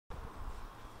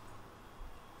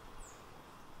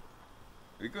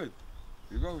We good?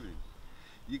 We rolling?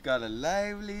 You gotta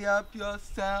lively up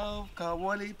yourself,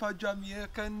 Kawali pa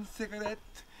Jamaican cigarette.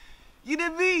 You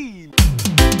the mean?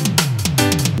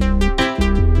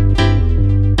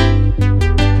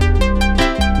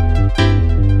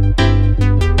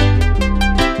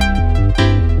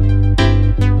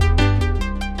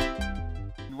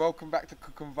 Welcome back to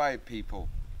Cook and Vibe, people.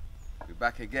 We're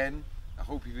back again. I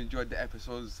hope you've enjoyed the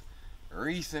episodes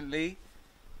recently.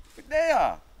 But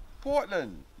there,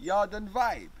 Portland, Yard and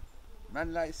Vibe.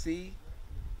 Man like C,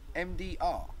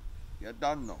 MDR. You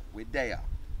done know, we're there.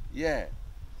 Yeah.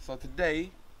 So today,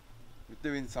 we're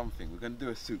doing something. We're gonna do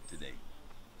a soup today.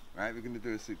 Right? We're gonna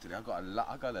do a soup today.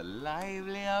 I gotta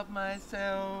lively up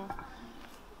myself.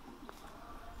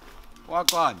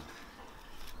 Walk on.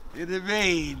 In the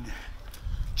vein.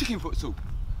 Chicken foot soup.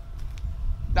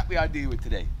 That we are dealing with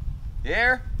today.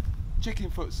 Here, chicken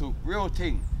foot soup, real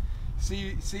thing.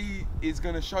 See, is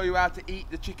gonna show you how to eat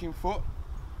the chicken foot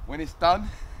when it's done.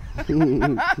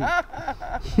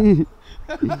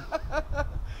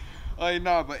 I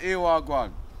know, but here I go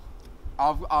on.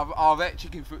 I've ate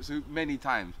chicken foot soup many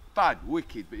times. Bad,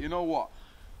 wicked, but you know what?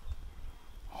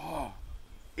 Oh,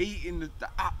 eating the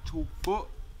actual foot.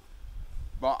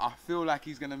 But I feel like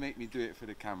he's gonna make me do it for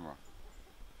the camera.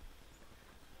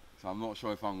 So I'm not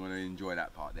sure if I'm going to enjoy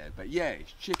that part there. But yeah,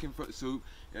 it's chicken foot soup.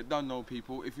 You don't know,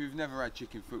 people, if you've never had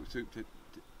chicken foot soup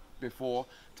before,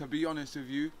 to be honest with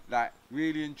you, like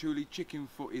really and truly, chicken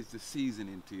foot is the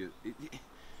seasoning to it.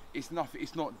 It's not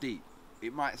deep.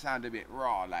 It might sound a bit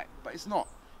raw, like, but it's not.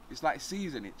 It's like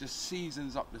season. It just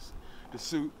seasons up the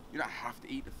soup. You don't have to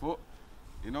eat the foot,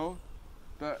 you know,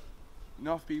 but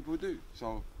enough people do.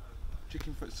 So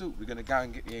chicken foot soup. We're going to go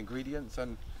and get the ingredients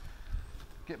and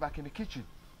get back in the kitchen.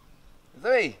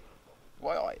 Woooi!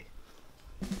 Woooi!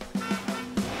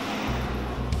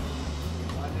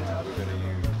 We're gonna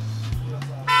use.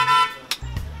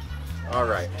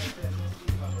 Alright.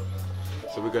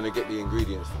 So we're gonna get the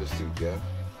ingredients for the soup, yeah?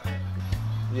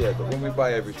 Yeah, but when we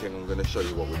buy everything, I'm gonna show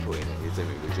you what we're putting in it, isn't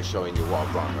it? We're just showing you what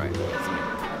I've got right there, isn't it?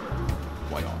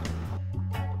 Woooi!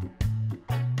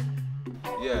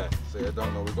 Yeah, so you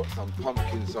don't know, we've got some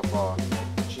pumpkin supper,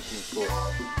 chicken foot,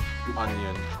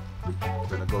 onion. We're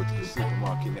gonna go to the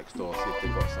supermarket next door, see if they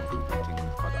got some competing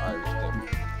for the Irish them.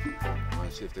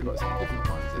 And see if they got some different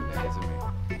ones in there, isn't it?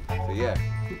 So yeah,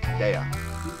 there,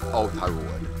 Old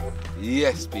Road.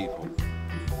 Yes, people.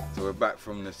 So we're back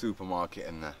from the supermarket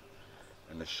and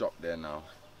the shop there now.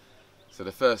 So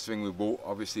the first thing we bought,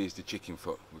 obviously, is the chicken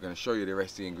foot. We're gonna show you the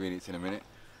rest of the ingredients in a minute.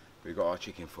 We got our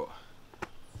chicken foot.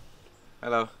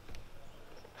 Hello.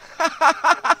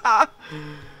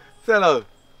 Say hello.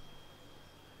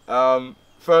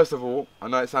 First of all, I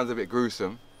know it sounds a bit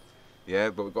gruesome, yeah,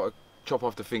 but we've got to chop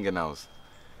off the fingernails.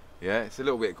 Yeah, it's a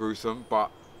little bit gruesome, but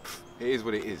it is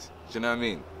what it is. Do you know what I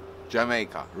mean?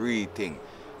 Jamaica, real thing.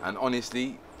 And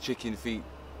honestly, chicken feet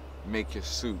make your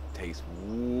soup taste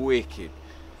wicked.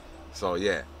 So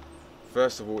yeah,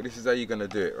 first of all, this is how you're gonna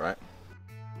do it, right?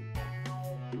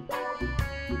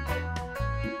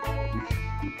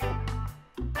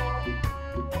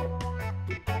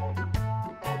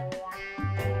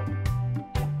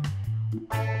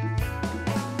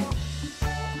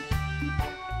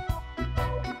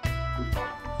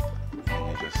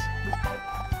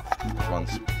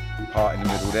 One's part in the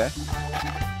middle there.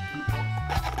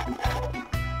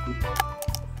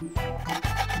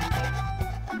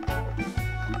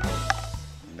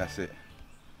 And that's it.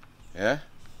 Yeah?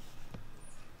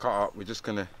 Cut up, we're just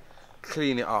gonna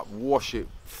clean it up, wash it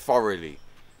thoroughly.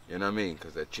 You know what I mean?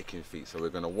 Because they're chicken feet, so we're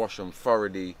gonna wash them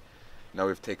thoroughly. Now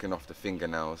we've taken off the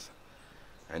fingernails.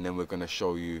 And then we're gonna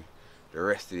show you the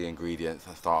rest of the ingredients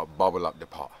and start bubble up the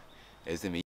pot.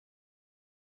 Isn't it?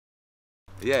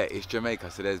 Yeah, it's Jamaica,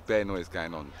 so there's bare noise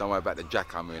going on. Don't worry about the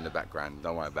jackhammer in the background.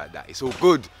 Don't worry about that. It's all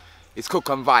good. It's Cook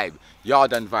and Vibe,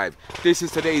 Yard and Vibe. This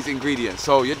is today's ingredients.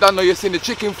 So you done know you've seen the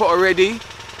chicken foot already.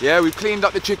 Yeah, we cleaned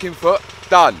up the chicken foot.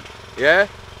 Done. Yeah.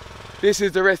 This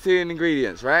is the rest of the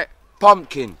ingredients, right?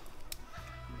 Pumpkin,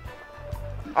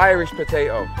 Irish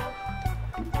potato,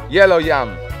 yellow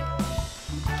yam,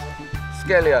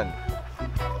 scallion,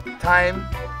 thyme,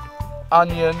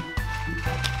 onion,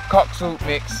 cock soup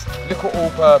mix, little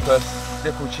all-purpose,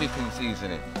 little chicken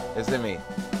seasoning. Isn't me?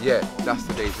 Yeah, that's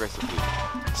today's recipe.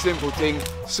 Simple thing,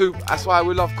 soup. That's why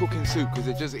we love cooking soup, because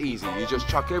it's just easy. You just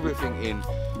chuck everything in,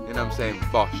 you know what I'm saying,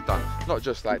 bosh, done. Not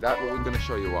just like that, but we're going to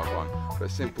show you what I want.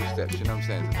 But simple steps, you know what I'm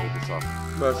saying, to do this off.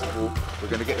 First of all, we're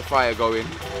going to get the fire going,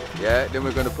 yeah? Then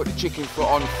we're going to put the chicken foot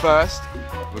on first.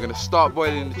 We're going to start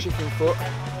boiling the chicken foot.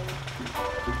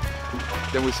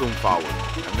 Then we zoom forward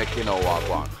and make you know what I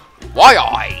want.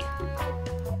 Woooi!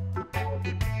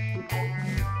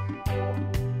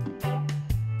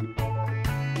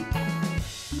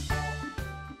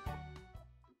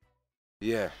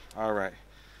 Yeah, all right.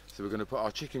 So we're gonna put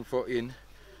our chicken foot in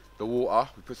the water.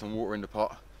 We put some water in the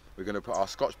pot. We're gonna put our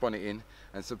Scotch bonnet in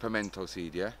and some pimento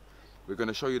seed, yeah? We're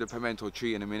gonna show you the pimento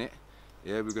tree in a minute.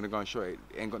 Yeah, we're gonna go and show it.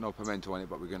 It ain't got no pimento on it,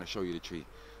 but we're gonna show you the tree.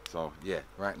 So yeah,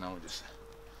 right now just.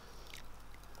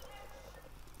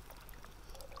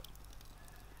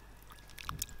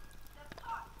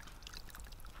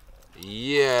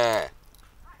 Yeah,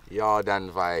 yard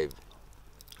and vibe.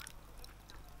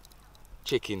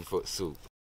 Chicken foot soup.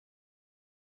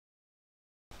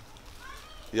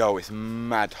 Yo, it's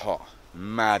mad hot,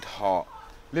 mad hot.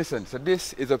 Listen, so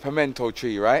this is a pimento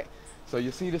tree, right? So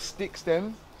you see the sticks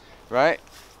them, right?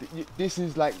 This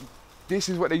is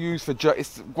what they use for jerk.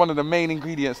 It's one of the main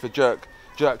ingredients for jerk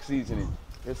seasoning.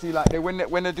 You see, like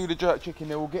when they do the jerk chicken,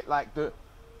 they will get like the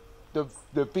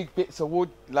big bits of wood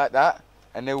like that,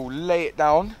 and they will lay it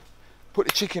down, put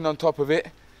the chicken on top of it,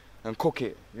 and cook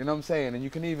it. You know what I'm saying? And you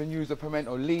can even use the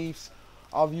pimento leaves.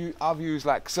 I've used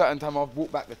like certain time I've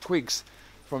brought back the twigs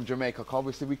from Jamaica.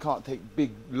 Obviously we can't take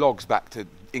big logs back to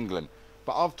England,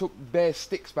 but I've took bare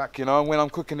sticks back, you know, and when I'm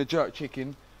cooking the jerk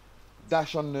chicken,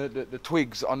 dash on the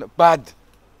twigs on the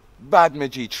bad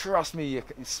Meji, trust me, you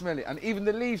can smell it. And even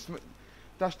the leaves,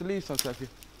 dash the leaves on stuff.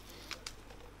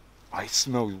 I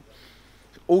smell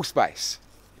allspice.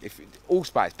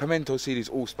 Allspice, pimento seed is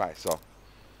allspice,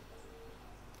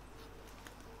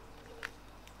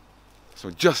 so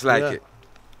just like it.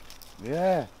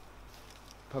 Yeah.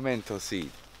 Pimento seed.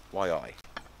 Why?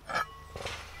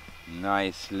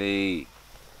 Nicely.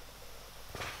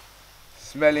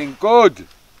 Smelling good.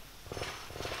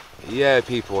 Yeah,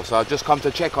 people. So I've just come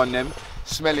to check on them.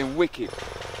 Smelling wicked.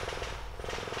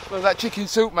 Smells like chicken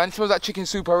soup, man. Smells like chicken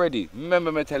soup already.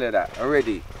 Remember me tell you that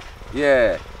already.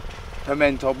 Yeah.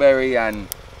 Pimento berry and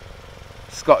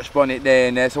Scotch bonnet there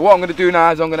in there. So what I'm going to do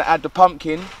now is I'm going to add the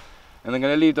pumpkin, and I'm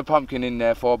going to leave the pumpkin in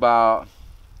there for about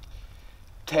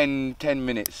 10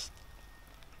 minutes,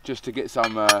 just to get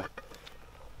some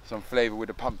flavour with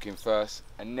the pumpkin first.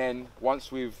 And then once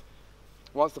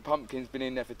the pumpkin's been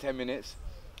in there for 10 minutes,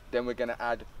 then we're going to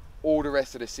add all the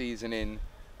rest of the seasoning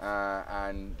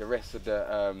and the rest of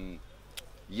the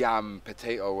yam,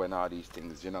 potato and all these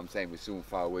things, you know what I'm saying, with soon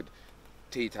forward,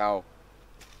 tea towel.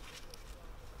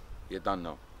 You're done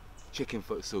now. Chicken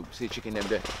foot soup. See chicken them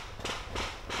there.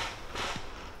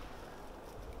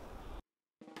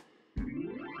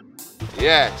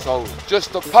 Yeah, so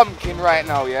just the pumpkin right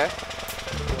now, yeah?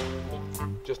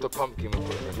 Just the pumpkin we're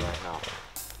putting in right now.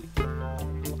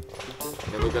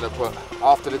 Then we're gonna put,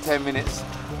 after the 10 minutes,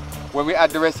 when we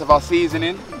add the rest of our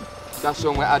seasoning, that's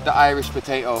when we add the Irish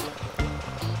potato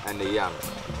and the yam.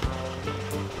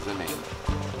 Isn't it?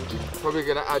 Probably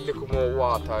gonna add a little more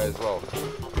water as well.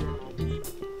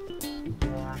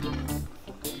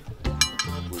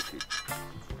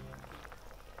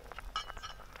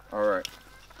 Alright.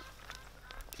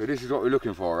 So this is what we're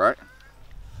looking for, right?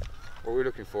 What we're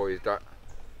looking for is that,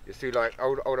 you see like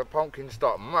how the pumpkin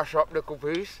start mash up little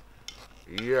piece?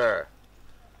 Yeah,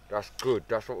 that's good,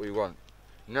 that's what we want.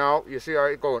 Now, you see how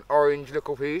it going, orange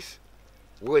little piece?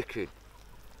 Wicked,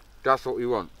 that's what we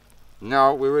want.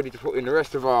 Now we're ready to put in the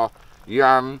rest of our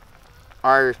yam,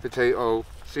 Irish potato,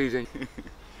 season.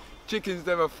 Chickens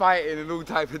them are fighting and all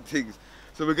type of things.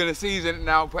 So we're gonna season it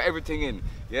now, put everything in.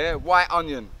 Yeah, white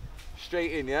onion,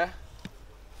 straight in, yeah?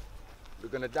 We're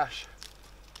gonna dash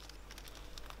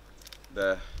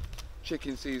the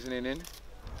chicken seasoning in,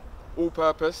 all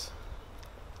purpose.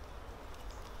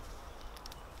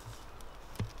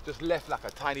 Just left like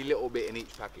a tiny little bit in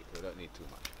each packet, we don't need too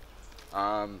much.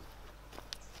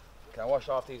 Can I wash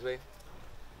off these, Wayne?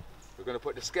 We're gonna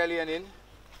put the scallion in.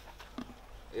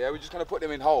 Yeah, we're just gonna put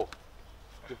them in whole.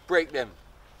 Just break them.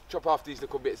 Chop off these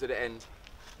little bits at the end.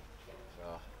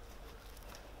 So.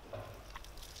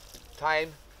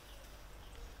 Thyme.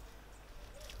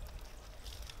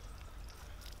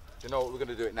 You know what, we're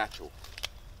gonna do it natural.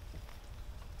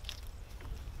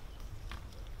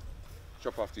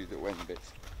 Chop off these little end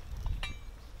bits.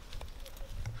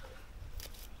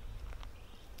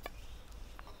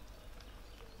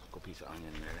 Got a piece of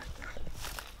onion there.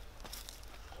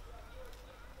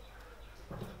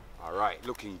 Alright,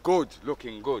 looking good,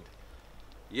 looking good.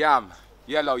 Yam,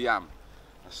 yellow yam.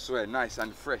 I swear, nice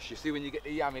and fresh. You see when you get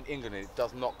the yam in England, it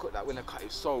does not cook that. When they cut it,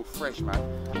 it's so fresh, man.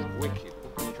 Wicked.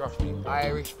 Trust me.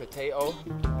 Irish potato.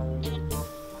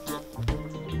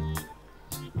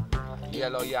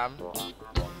 Yellow yam.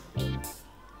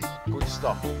 Good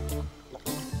stuff.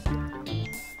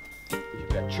 Keep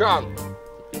that chunk.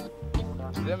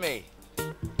 See me?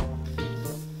 You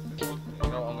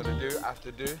know what I'm gonna do?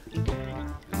 After do? I'm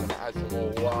gonna add some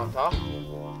more water.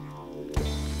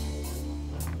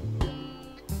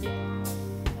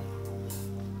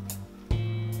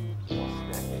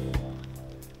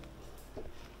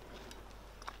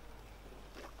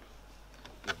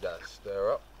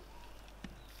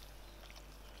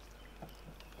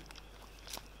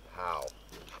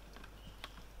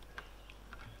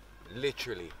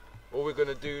 Literally. All we're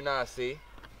gonna do now, see,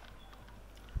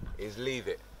 is leave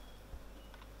it.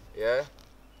 Yeah?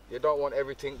 You don't want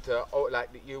everything to, like,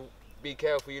 you be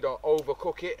careful you don't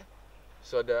overcook it.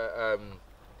 So the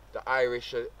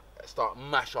Irish start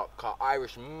mash up, cause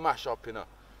Irish mash up, you know.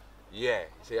 Yeah,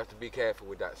 so you have to be careful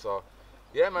with that. So,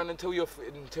 yeah, man, until you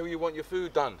want your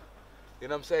food done. You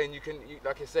know what I'm saying?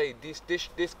 Like I say,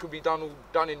 this could be done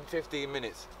in 15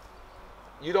 minutes.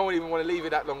 You don't even want to leave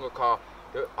it that long, car.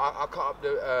 I cut up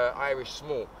the Irish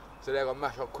small, so they're gonna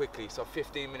mash up quickly. So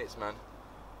 15 minutes, man.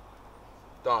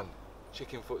 Done.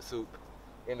 Chicken foot soup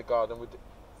in the garden with the...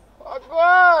 Oh,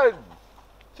 God!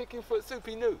 Chicken foot soup,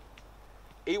 he knew.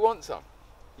 He wants some.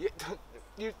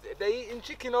 They eating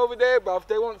chicken over there, bruv.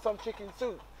 They want some chicken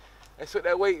soup. That's what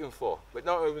they're waiting for. But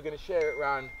don't worry, we're gonna share it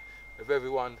around with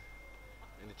everyone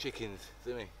and the chickens.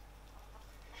 See me?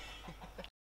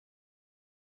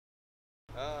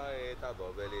 La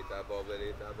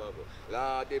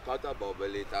di pata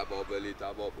bobelita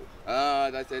bobelita bobu. Ah,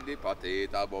 I said the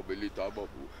patita bobelita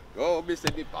bobu. Oh, me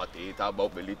said the patita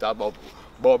bobelita bobu.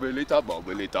 Bobelita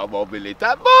bobelita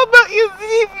bobelita bobble. You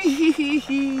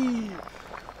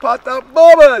pata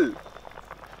bobble.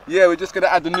 Yeah, we're just gonna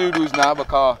add the noodles now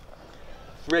because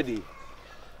it's ready.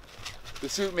 The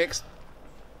soup mix.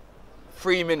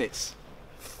 3 minutes.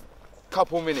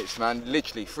 Couple minutes, man.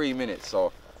 Literally 3 minutes.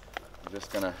 So I'm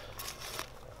just gonna.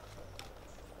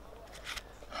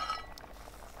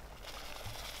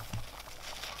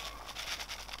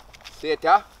 See it,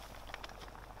 yeah?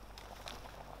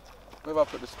 Where have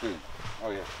I put the spoon?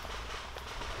 Oh, yeah.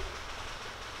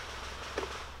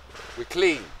 We're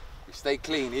clean. We stay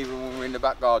clean even when we're in the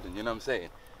back garden, you know what I'm saying?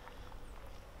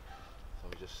 So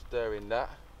we're just stirring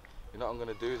that. You know what I'm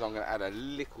gonna do is I'm gonna add a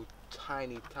little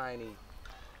tiny piece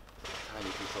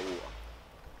of water.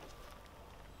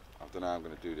 I don't know how I'm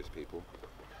gonna do this, people.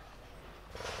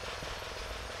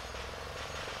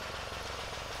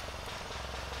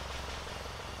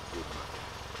 Good, man.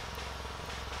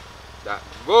 That's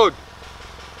good.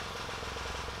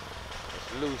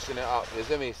 Let's loosen it up, you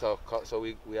see me? So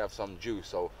we have some juice.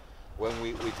 So when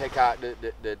we take out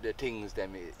the things,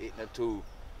 them it not too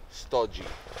stodgy.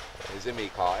 You see me?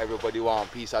 Cause everybody want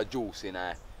a piece of juice in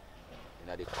the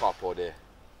cup or the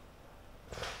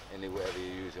whatever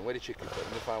you're using. Where the chicken foot?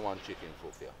 Let me find one chicken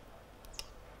foot here.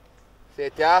 See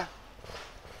it, yeah?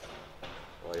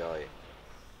 Oh yeah.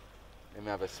 Let me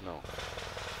have a smell.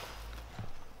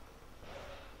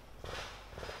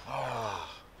 Ah,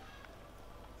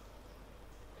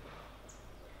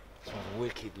 smells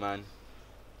wicked, man.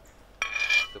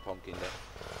 The pumpkin there.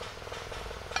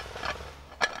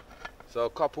 So a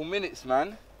couple minutes,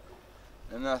 man,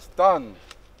 and that's done.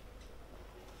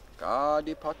 God,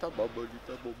 the pata bubble,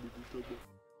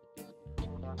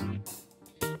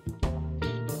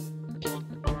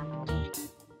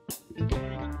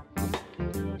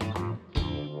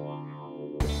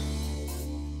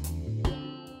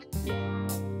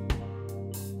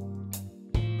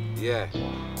 yeah,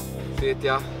 see it,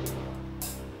 yeah?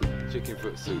 Chicken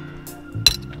foot soup.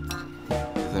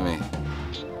 Isn't me?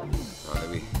 Oh, let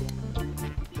me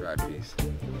try a piece.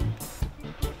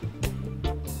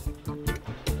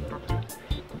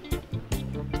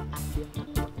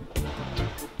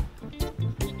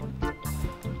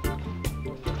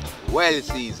 Well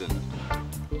seasoned.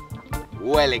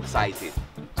 Well excited.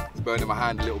 It's burning my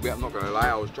hand a little bit, I'm not gonna lie.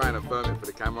 I was trying to firm it for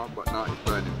the camera, but now it's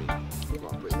burning me. So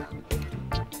I'll put it down.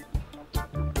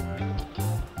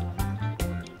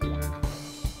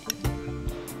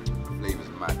 Flavor's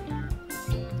mad.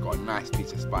 Got a nice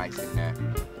piece of spice in there.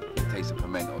 Taste of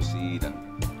pimento seed and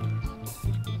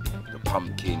the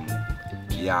pumpkin,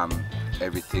 yam,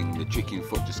 everything. The chicken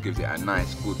foot just gives it a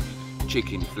nice, good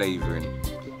chicken flavouring.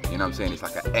 You know what I'm saying? It's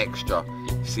like an extra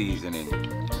seasoning.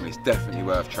 And it's definitely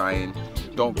worth trying.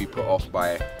 Don't be put off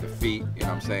by the feet, you know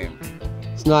what I'm saying?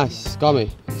 It's nice, it's gummy.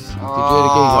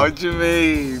 What do you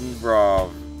mean,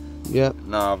 bro? Yep.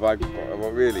 Nah, but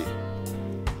really?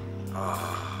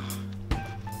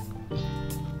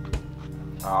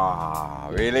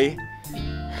 Really?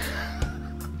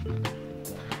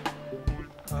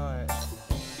 Alright.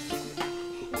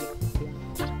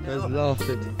 There's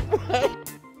laughing.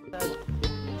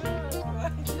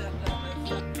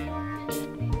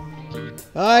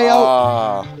 Hi, yo!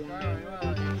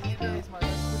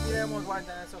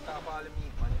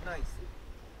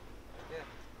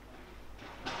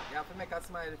 You have to make a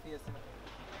smiley face.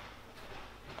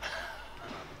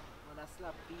 When I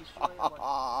slap these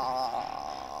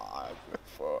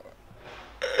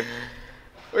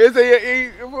What you say you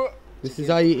eat? This is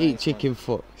how you eat chicken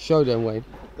foot. Show them, Wayne.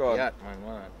 Go on. Yeah,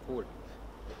 man, cool.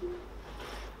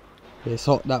 It's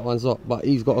hot, that one's hot, but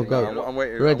he's got to go. I'm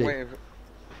waiting. Ready? I'm waiting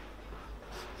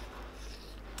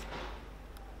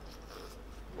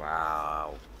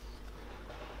wow.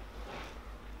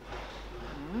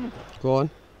 Go on.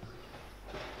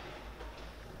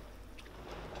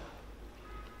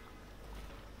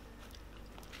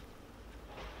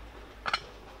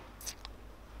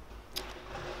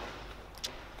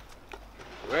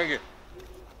 Bring it.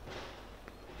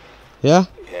 Yeah?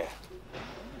 Yeah.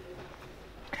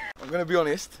 I'm gonna be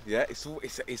honest. Yeah, it's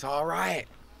all right.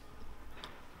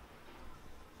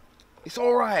 It's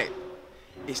all right.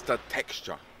 It's the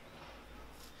texture.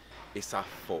 It's a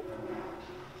foot.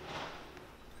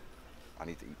 I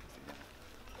need to eat pizza again.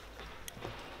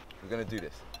 We're gonna do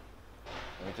this.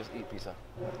 Let me just eat pizza.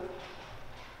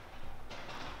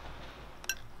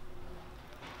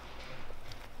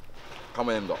 Come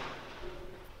on, though.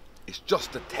 It's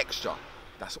just the texture.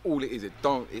 That's all it is. It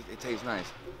tastes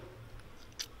nice.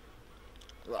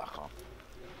 Ugh,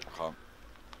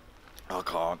 I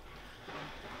can't.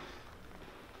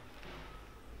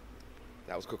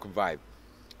 That was cooking vibe.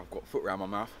 I've got foot around my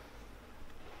mouth.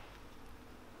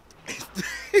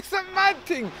 It's a mad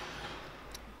thing.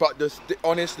 But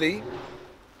honestly,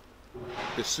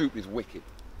 the soup is wicked.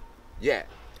 Yeah.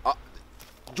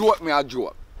 Draw me, I'll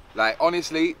draw. Like,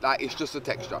 honestly, like, it's just the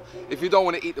texture. If you don't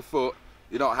want to eat the foot,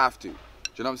 you don't have to. Do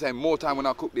you know what I'm saying? More time when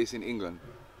I cook this in England,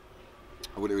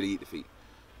 I wouldn't really eat the feet.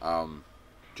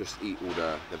 Just eat all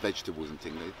the vegetables and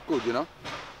things. It's good, you know?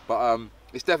 But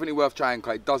it's definitely worth trying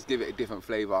because it does give it a different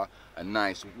flavour, a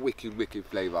nice, wicked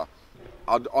flavour.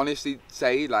 I'd honestly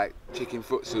say, like, chicken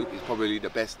foot soup is probably the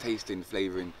best tasting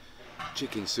flavouring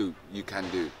chicken soup you can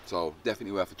do. So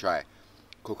definitely worth a try.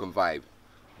 Cook and vibe.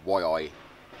 Woooi.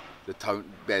 The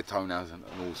bare toenails and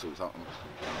all sorts. I'm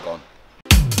gone.